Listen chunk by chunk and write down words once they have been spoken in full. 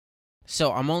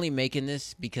So I'm only making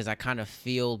this because I kind of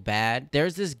feel bad.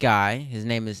 There's this guy. His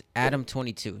name is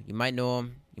Adam22. You might know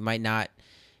him. You might not.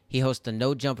 He hosts the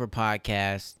NoJumper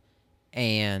podcast,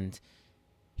 and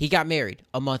he got married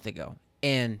a month ago.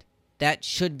 And that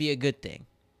should be a good thing,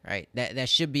 right? That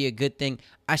should be a good thing.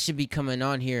 I should be coming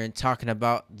on here and talking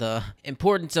about the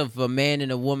importance of a man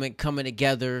and a woman coming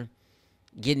together,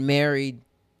 getting married,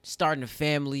 starting a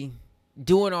family,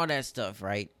 doing all that stuff,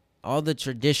 right? All the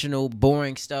traditional,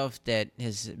 boring stuff that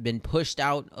has been pushed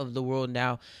out of the world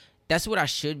now. That's what I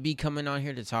should be coming on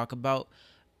here to talk about.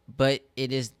 But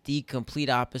it is the complete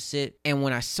opposite. And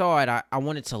when I saw it, I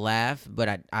wanted to laugh, but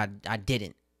I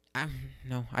didn't. I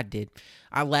did.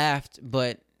 I laughed,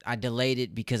 but I delayed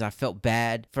it because I felt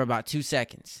bad for about 2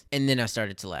 seconds. And then I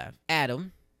started to laugh.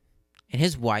 Adam and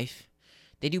his wife,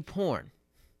 they do porn.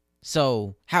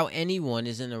 So how anyone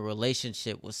is in a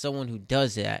relationship with someone who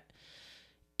does that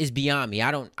is beyond me.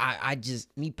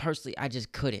 Me personally, I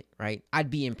just couldn't, right? I'd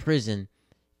be in prison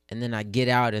and then I'd get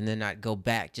out and then I'd go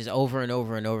back just over and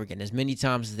over and over again. As many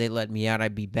times as they let me out,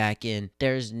 I'd be back in.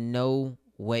 There's no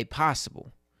way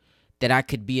possible that I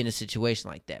could be in a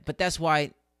situation like that. But that's why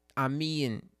I'm me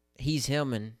and he's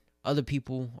him and other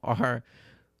people are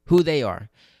who they are.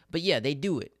 But yeah, they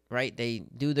do it, right? They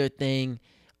do their thing.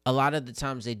 A lot of the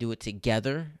times they do it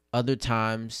together. Other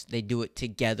times they do it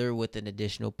together with an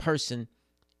additional person.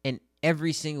 And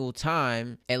every single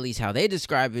time, at least how they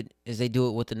describe it, is they do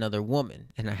it with another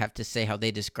woman. And I have to say how they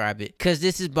describe it because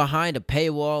this is behind a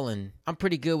paywall and I'm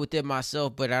pretty good with it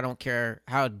myself, but I don't care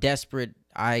how desperate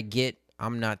I get.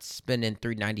 I'm not spending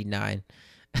 $3.99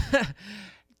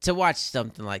 to watch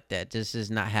something like that. This is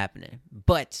not happening.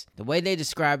 But the way they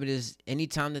describe it is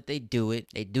anytime that they do it,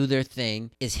 they do their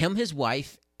thing, is him, his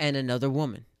wife, and another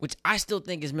woman, which I still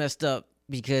think is messed up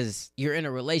because you're in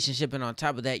a relationship and on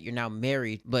top of that, you're now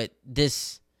married. But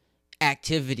this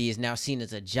activity is now seen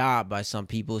as a job by some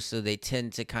people. So they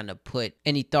tend to kind of put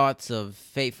any thoughts of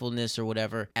faithfulness or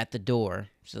whatever at the door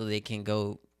so they can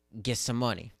go get some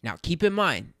money. Now, keep in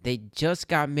mind, they just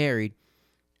got married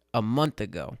a month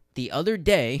ago. The other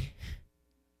day,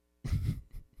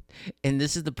 and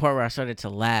this is the part where I started to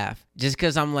laugh, just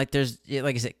because I'm like,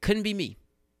 like I said, couldn't be me,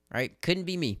 right? Couldn't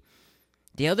be me.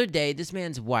 The other day, this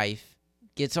man's wife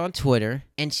gets on Twitter,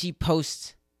 and she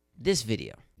posts this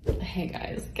video. Hey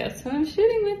guys, guess who I'm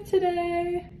shooting with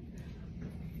today?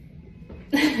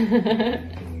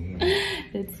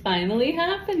 It's finally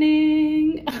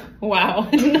happening. Wow,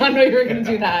 I did not know you were going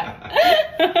to do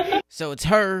that. So it's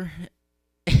her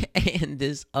and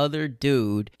this other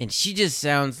dude, and she just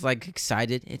sounds like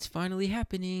excited. It's finally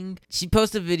happening. She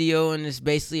posts a video, and it's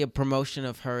basically a promotion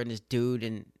of her and this dude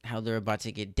and how they're about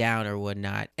to get down or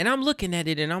whatnot. And I'm looking at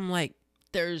it, and I'm like,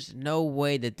 there's no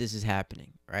way that this is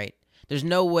happening, right? There's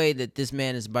no way that this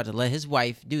man is about to let his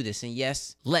wife do this. And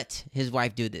yes, let his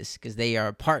wife do this because they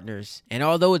are partners. And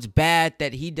although it's bad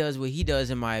that he does what he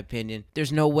does, in my opinion,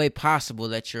 there's no way possible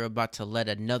that you're about to let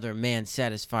another man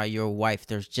satisfy your wife.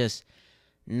 There's just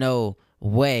no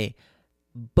way.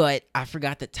 But I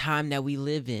forgot the time that we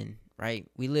live in, right?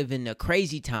 We live in a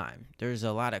crazy time. There's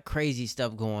a lot of crazy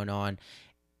stuff going on.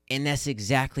 And that's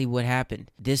exactly what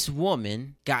happened. This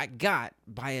woman got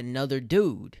by another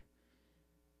dude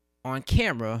on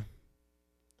camera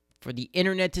for the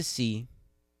internet to see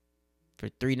for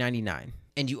 $3.99.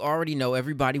 And you already know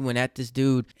everybody went at this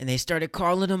dude and they started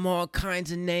calling him all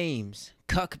kinds of names.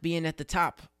 Cuck being at the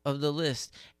top of the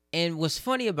list. And what's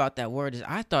funny about that word is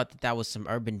I thought that was some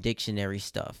Urban Dictionary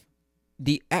stuff.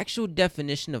 The actual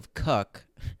definition of cuck,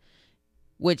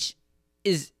 which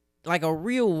is like a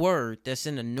real word that's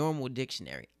in a normal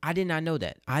dictionary. I did not know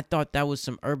that. I thought that was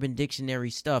some Urban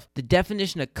Dictionary stuff. The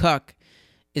definition of cuck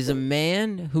is a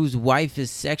man whose wife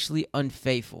is sexually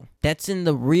unfaithful. That's in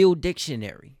the real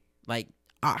dictionary, like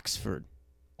Oxford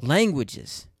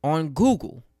Languages on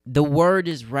Google. The word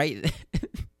is right there.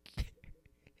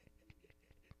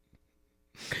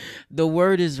 The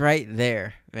word is right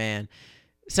there, man.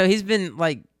 So he's been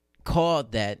like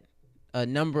called that a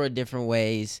number of different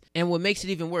ways. And what makes it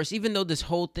even worse, even though this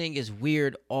whole thing is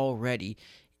weird already,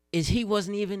 is he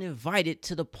wasn't even invited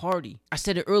to the party. I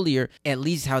said it earlier, at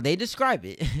least how they describe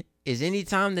it, is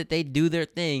anytime that they do their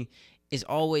thing, is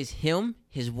always him,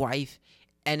 his wife,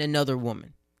 and another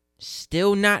woman.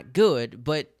 Still not good,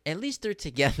 but at least they're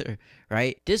together,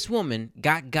 right? This woman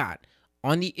got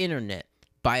on the internet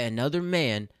by another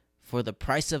man for the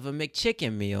price of a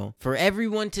McChicken meal for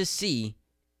everyone to see,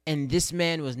 and this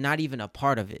man was not even a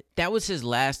part of it. That was his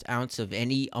last ounce of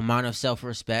any amount of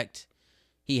self-respect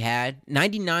he had.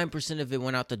 99% of it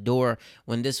went out the door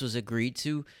when this was agreed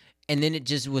to, And then it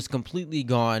just was completely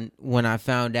gone when I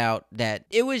found out that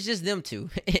it was just them two.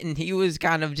 And he was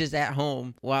kind of just at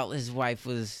home while his wife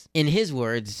was, in his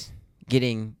words,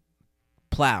 getting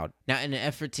plowed. Now, in an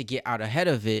effort to get out ahead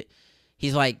of it,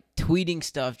 he's like tweeting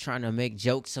stuff, trying to make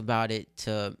jokes about it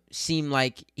to seem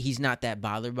like he's not that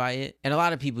bothered by it. And a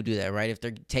lot of people do that, right? If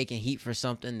they're taking heat for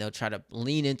something, they'll try to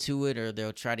lean into it, or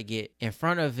they'll try to get in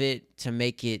front of it to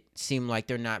make it seem like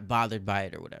they're not bothered by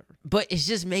it or whatever. But it's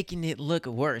just making it look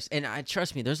worse. And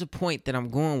trust me, there's a point that I'm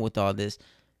going with all this,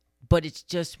 but it's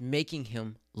just making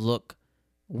him look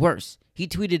worse. He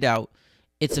tweeted out,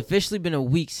 "It's officially been a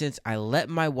week since I let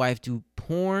my wife do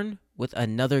porn with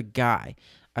another guy.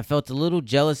 I felt a little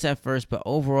jealous at first, but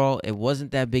overall, it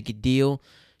wasn't that big a deal.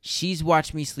 She's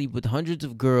watched me sleep with hundreds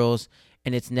of girls,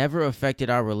 and it's never affected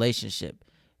our relationship.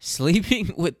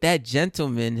 Sleeping with that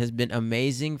gentleman has been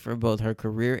amazing for both her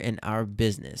career and our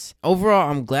business.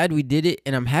 Overall, I'm glad we did it,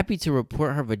 and I'm happy to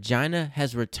report her vagina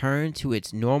has returned to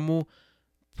its normal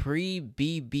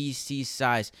pre-BBC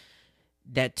size."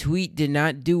 That tweet did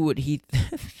not do what he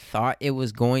thought it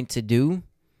was going to do,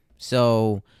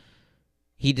 so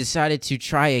he decided to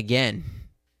try again,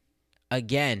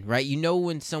 right? You know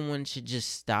when someone should just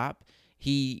stop?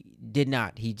 He did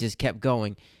not. He just kept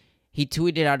going. He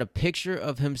tweeted out a picture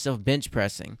of himself bench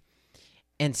pressing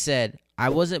and said, "I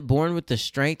wasn't born with the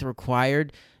strength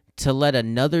required to let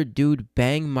another dude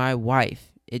bang my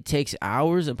wife. It takes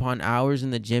hours upon hours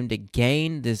in the gym to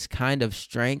gain this kind of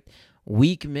strength.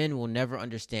 Weak men will never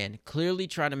understand." Clearly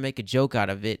trying to make a joke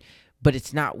out of it, but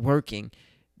it's not working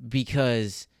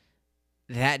because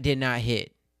that did not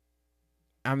hit.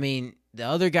 I mean, the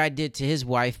other guy did to his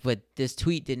wife, but this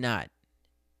tweet did not.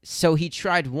 So he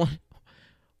tried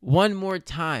one more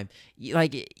time.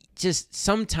 Like, just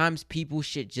sometimes people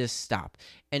should just stop.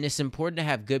 And it's important to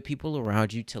have good people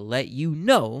around you to let you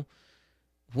know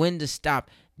when to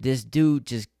stop. This dude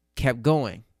just kept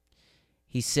going.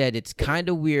 He said, "It's kind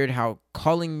of weird how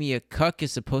calling me a cuck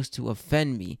is supposed to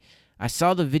offend me. I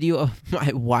saw the video of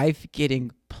my wife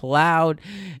getting plowed,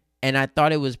 and I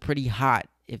thought it was pretty hot.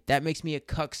 If that makes me a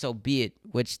cuck, so be it,"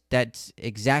 which that's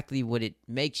exactly what it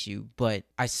makes you. But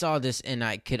I saw this and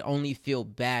I could only feel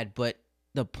bad. But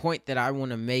the point that I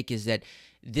want to make is that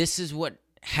this is what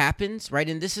happens, right?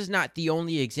 And this is not the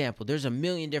only example. There's a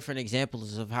million different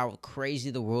examples of how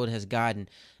crazy the world has gotten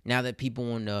now that people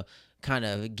want to kind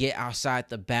of get outside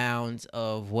the bounds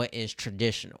of what is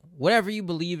traditional. Whatever you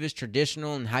believe is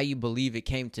traditional and how you believe it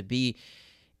came to be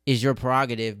is your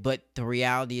prerogative, but the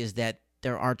reality is that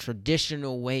there are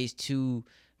traditional ways to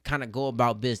kind of go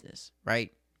about business,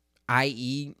 right?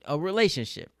 I.e. a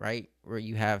relationship, right? Where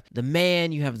you have the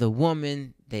man, you have the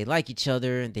woman, they like each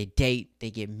other, they date, they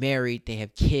get married, they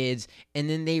have kids, and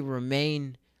then they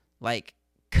remain like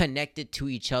connected to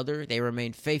each other. They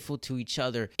remain faithful to each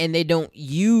other, and they don't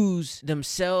use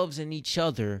themselves and each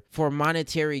other for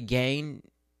monetary gain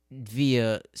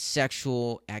via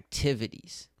sexual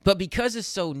activities. But because it's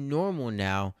so normal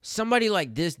now, somebody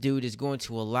like this dude is going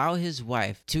to allow his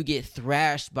wife to get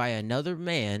thrashed by another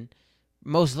man,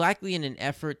 most likely in an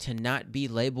effort to not be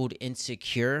labeled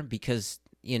insecure, because,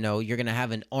 you know, you're going to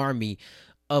have an army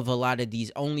of a lot of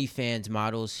these OnlyFans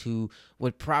models who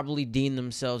would probably deem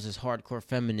themselves as hardcore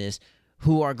feminists,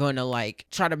 who are going to like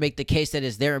try to make the case that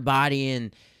it's their body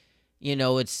and, you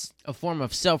know, it's a form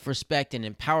of self-respect and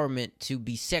empowerment to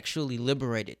be sexually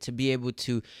liberated, to be able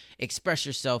to express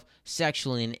yourself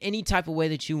sexually in any type of way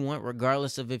that you want,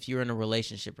 regardless of if you're in a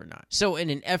relationship or not. So in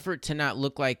an effort to not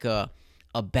look like a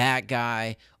bad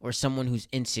guy or someone who's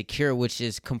insecure, which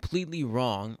is completely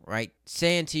wrong, right?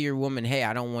 Saying to your woman, "Hey,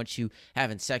 I don't want you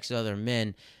having sex with other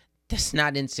men," that's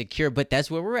not insecure, but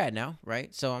that's where we're at now,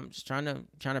 right? So I'm just trying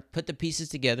to put the pieces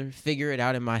together, figure it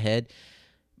out in my head.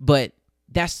 But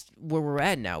that's where we're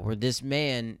at now, where this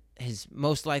man has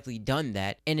most likely done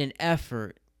that in an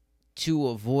effort to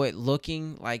avoid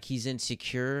looking like he's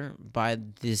insecure by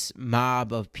this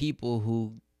mob of people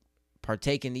who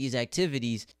partake in these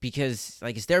activities, because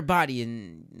like it's their body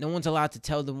and no one's allowed to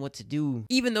tell them what to do,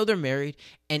 even though they're married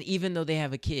and even though they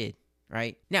have a kid,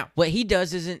 right? Now, what he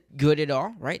does isn't good at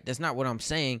all, right? That's not what I'm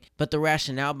saying. But the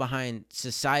rationale behind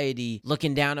society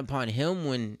looking down upon him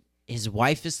when his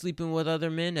wife is sleeping with other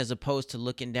men, as opposed to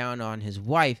looking down on his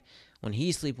wife when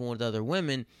he's sleeping with other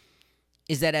women,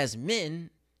 is that as men,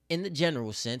 in the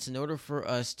general sense, in order for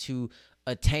us to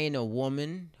attain a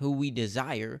woman who we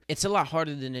desire, it's a lot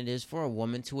harder than it is for a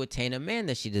woman to attain a man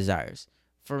that she desires.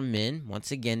 For men,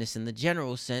 once again, it's in the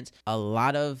general sense, a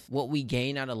lot of what we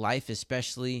gain out of life,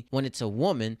 especially when it's a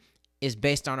woman, is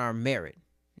based on our merit.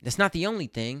 That's not the only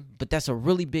thing, but that's a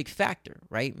really big factor,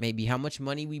 right? Maybe how much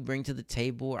money we bring to the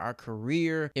table, our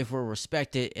career, if we're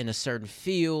respected in a certain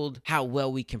field, how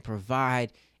well we can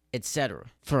provide, etc.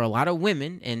 For a lot of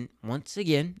women, and once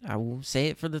again, I will say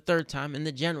it for the third time in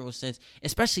the general sense,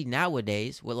 especially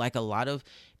nowadays with like a lot of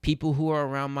people who are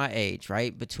around my age,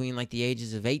 right? Between like the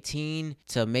ages of 18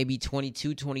 to maybe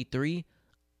 22, 23.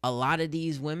 A lot of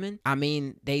these women, I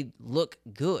mean, they look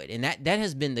good. And that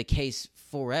has been the case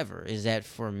forever, is that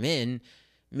for men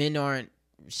aren't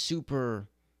super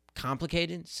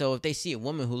complicated. So if they see a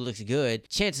woman who looks good,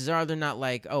 chances are they're not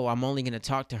like, oh, I'm only going to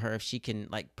talk to her if she can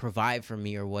like provide for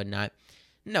me or whatnot.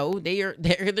 No, they're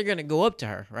going to go up to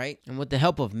her, right? And with the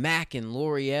help of MAC and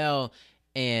L'Oreal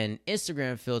and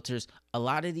Instagram filters, a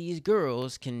lot of these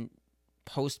girls can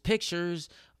post pictures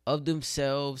of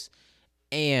themselves,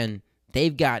 and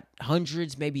they've got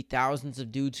hundreds, maybe thousands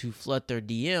of dudes who flood their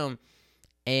DM,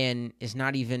 and it's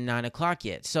not even 9 o'clock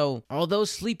yet. So although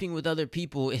sleeping with other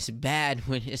people is bad,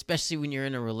 especially when you're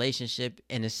in a relationship,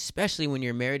 and especially when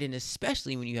you're married, and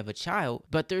especially when you have a child,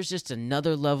 but there's just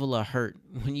another level of hurt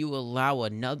when you allow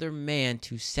another man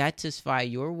to satisfy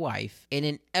your wife in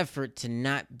an effort to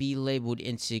not be labeled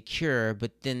insecure,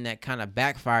 but then that kind of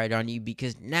backfired on you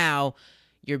because now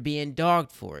you're being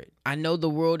dogged for it. I know the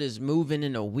world is moving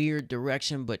in a weird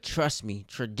direction, but trust me,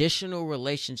 traditional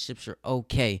relationships are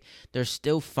okay. They're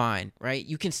still fine, right?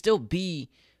 You can still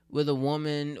be with a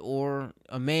woman or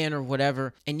a man or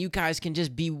whatever, and you guys can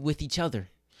just be with each other.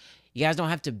 You guys don't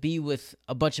have to be with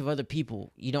a bunch of other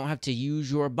people. You don't have to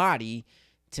use your body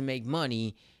to make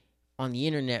money on the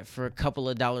internet for a couple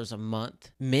of dollars a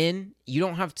month. Men, you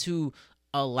don't have to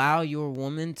allow your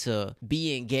woman to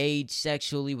be engaged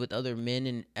sexually with other men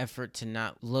in an effort to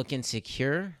not look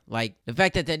insecure. Like, the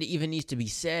fact that that even needs to be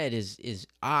said is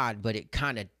odd, but it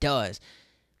kind of does,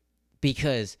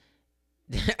 because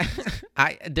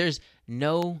there's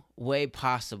no way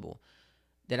possible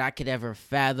that I could ever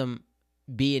fathom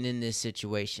being in this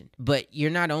situation. But you're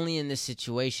not only in this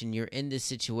situation, you're in this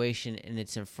situation and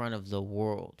it's in front of the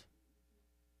world.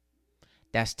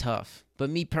 That's tough. But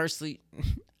me personally,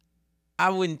 I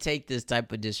wouldn't take this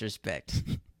type of disrespect.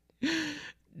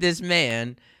 This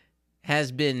man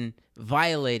has been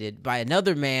violated by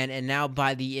another man and now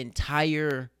by the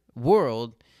entire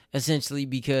world, essentially,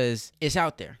 because it's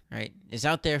out there, right? It's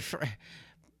out there for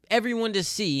everyone to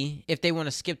see if they want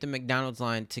to skip the McDonald's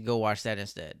line to go watch that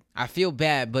instead. I feel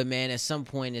bad, but man, at some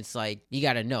point it's like, you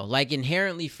got to know. Like,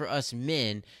 inherently for us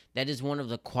men, that is one of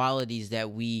the qualities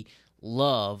that we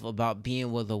love about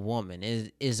being with a woman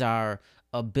is our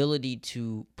ability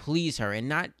to please her, and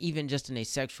not even just in a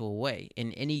sexual way,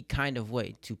 in any kind of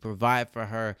way, to provide for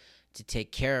her, to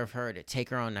take care of her, to take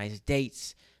her on nice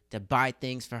dates, to buy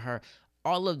things for her,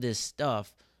 all of this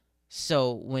stuff.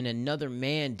 So when another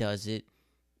man does it,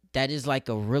 that is like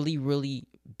a really, really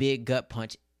big gut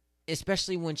punch,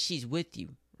 especially when she's with you,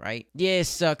 right? Yeah, it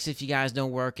sucks if you guys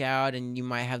don't work out and you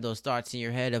might have those thoughts in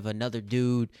your head of another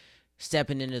dude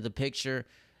stepping into the picture.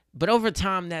 But over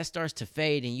time, that starts to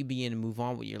fade and you begin to move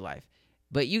on with your life.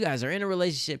 But you guys are in a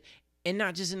relationship, and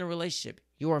not just in a relationship.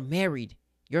 You are married.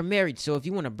 You're married. So if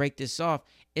you want to break this off,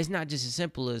 it's not just as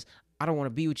simple as, I don't want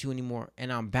to be with you anymore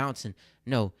and I'm bouncing.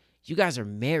 No, you guys are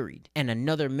married and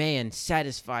another man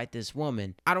satisfied this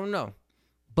woman. I don't know.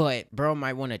 But bro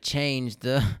might want to change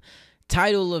the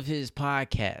title of his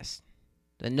podcast.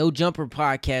 The NoJumper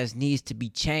podcast needs to be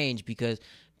changed, because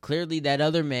clearly that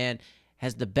other man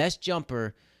has the best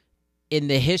jumper in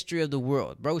the history of the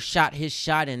world. Bro shot his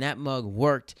shot and that mug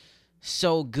worked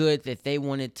so good that they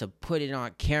wanted to put it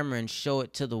on camera and show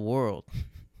it to the world.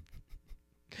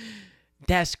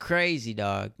 That's crazy,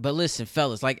 dog. But listen,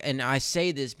 fellas, like, and I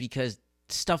say this because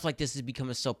stuff like this is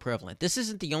becoming so prevalent. This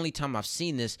isn't the only time I've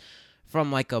seen this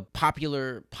from like a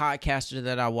popular podcaster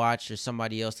that I watch or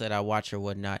somebody else that I watch or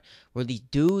whatnot, where these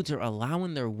dudes are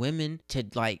allowing their women to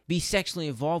like be sexually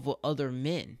involved with other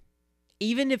men.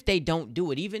 Even if they don't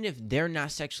do it, even if they're not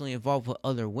sexually involved with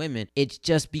other women, it's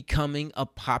just becoming a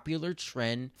popular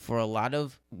trend for a lot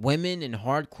of women and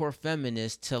hardcore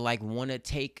feminists to like want to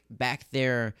take back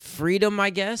their freedom, I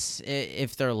guess,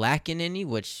 if they're lacking any,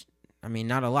 which, I mean,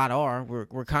 not a lot are.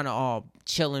 We're kind of all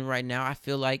chilling right now, I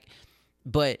feel like.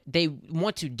 But they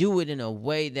want to do it in a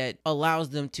way that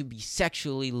allows them to be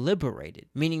sexually liberated.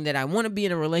 Meaning that I want to be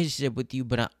in a relationship with you,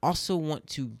 but I also want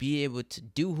to be able to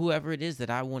do whoever it is that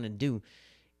I want to do.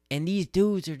 And these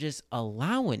dudes are just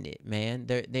allowing it, man.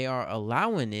 They are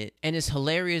allowing it. And it's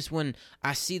hilarious when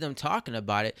I see them talking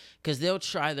about it, because they'll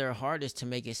try their hardest to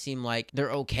make it seem like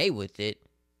they're okay with it.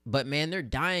 But man, they're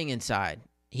dying inside.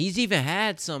 He's even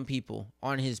had some people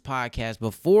on his podcast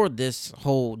before this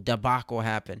whole debacle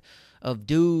happened of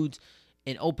dudes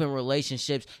in open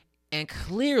relationships, and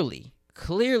clearly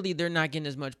they're not getting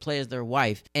as much play as their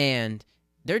wife, and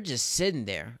they're just sitting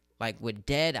there like with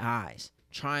dead eyes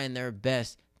trying their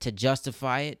best to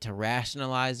justify it, to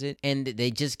rationalize it, and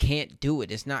they just can't do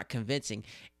it. It's not convincing.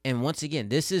 And once again,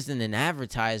 this isn't an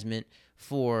advertisement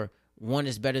for one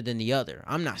is better than the other.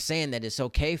 I'm not saying that it's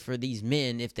okay for these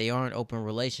men, if they are in open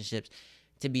relationships,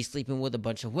 to be sleeping with a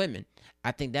bunch of women.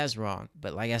 I think that's wrong.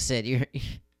 But like I said,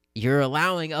 you're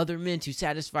allowing other men to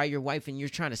satisfy your wife, and you're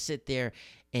trying to sit there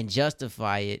and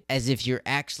justify it as if you're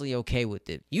actually okay with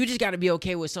it. You just got to be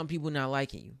okay with some people not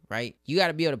liking you, right? You got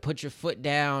to be able to put your foot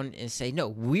down and say, no,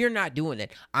 we're not doing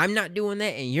that. I'm not doing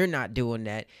that, and you're not doing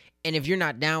that. And if you're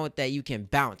not down with that, you can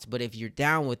bounce. But if you're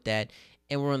down with that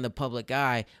and we're in the public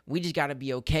eye, we just got to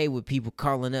be okay with people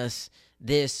calling us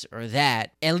this or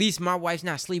that. At least my wife's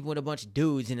not sleeping with a bunch of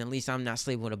dudes, and at least I'm not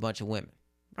sleeping with a bunch of women,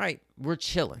 right? We're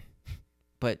chilling.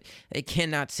 But they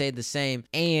cannot say the same,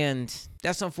 and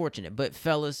that's unfortunate. But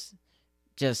fellas,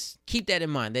 just keep that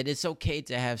in mind, that it's okay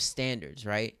to have standards,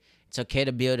 right? It's okay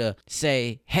to be able to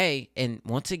say, hey, and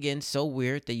once again, so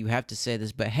weird that you have to say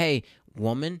this, but hey,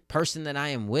 woman, person that I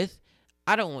am with,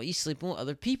 I don't want you sleeping with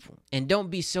other people. And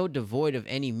don't be so devoid of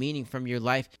any meaning from your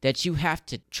life that you have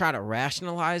to try to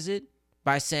rationalize it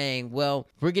by saying, well,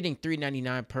 we're getting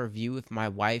 $3.99 per view if my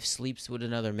wife sleeps with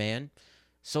another man,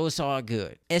 so it's all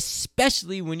good.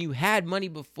 Especially when you had money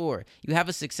before. You have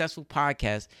a successful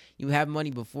podcast. You have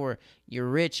money before. You're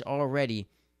rich already.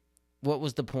 What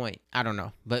was the point? I don't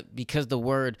know. But because the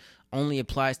word only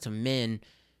applies to men,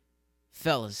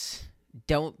 fellas,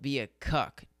 don't be a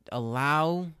cuck.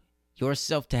 Allow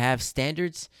yourself to have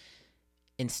standards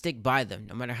and stick by them.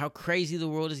 No matter how crazy the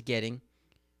world is getting,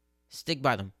 stick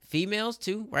by them. Females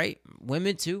too, right?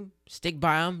 Women too. Stick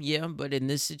by them, yeah. But in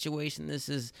this situation, this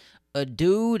is a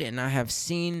dude, and I have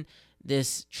seen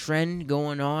this trend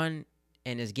going on,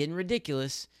 and it's getting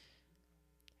ridiculous.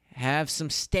 Have some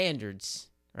standards,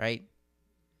 right?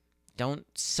 Don't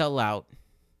sell out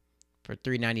for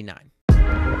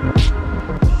 $3.99.